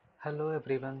Hello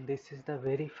everyone, this is the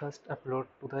very first upload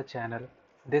to the channel.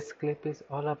 This clip is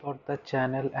all about the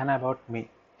channel and about me.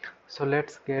 So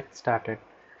let's get started.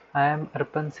 I am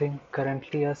Arpan Singh,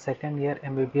 currently a second year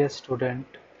MBBS student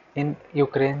in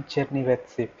Ukraine,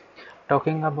 Chernihiv.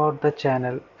 Talking about the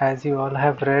channel, as you all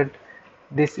have read,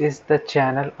 this is the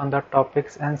channel on the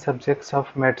topics and subjects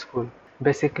of med school.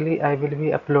 Basically, I will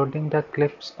be uploading the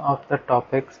clips of the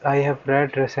topics I have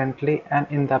read recently and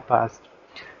in the past.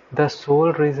 The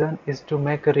sole reason is to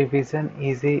make revision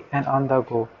easy and on the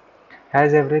go,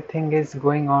 as everything is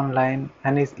going online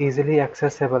and is easily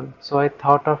accessible, so I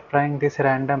thought of trying this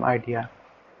random idea.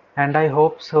 And I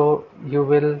hope so you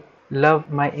will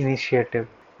love my initiative.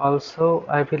 Also,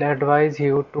 I will advise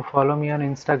you to follow me on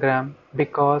Instagram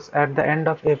because at the end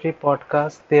of every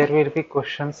podcast there will be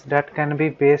questions that can be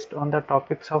based on the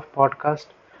topics of podcast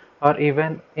or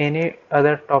even any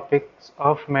other topics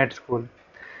of med school,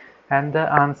 and the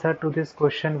answer to this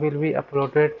question will be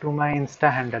uploaded to my Insta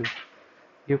handle.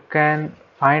 You can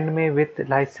find me with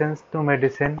License to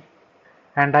Medicine,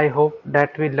 and I hope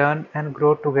that we learn and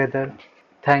grow together.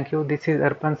 Thank you. This is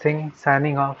Arpan Singh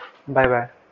signing off. Bye bye.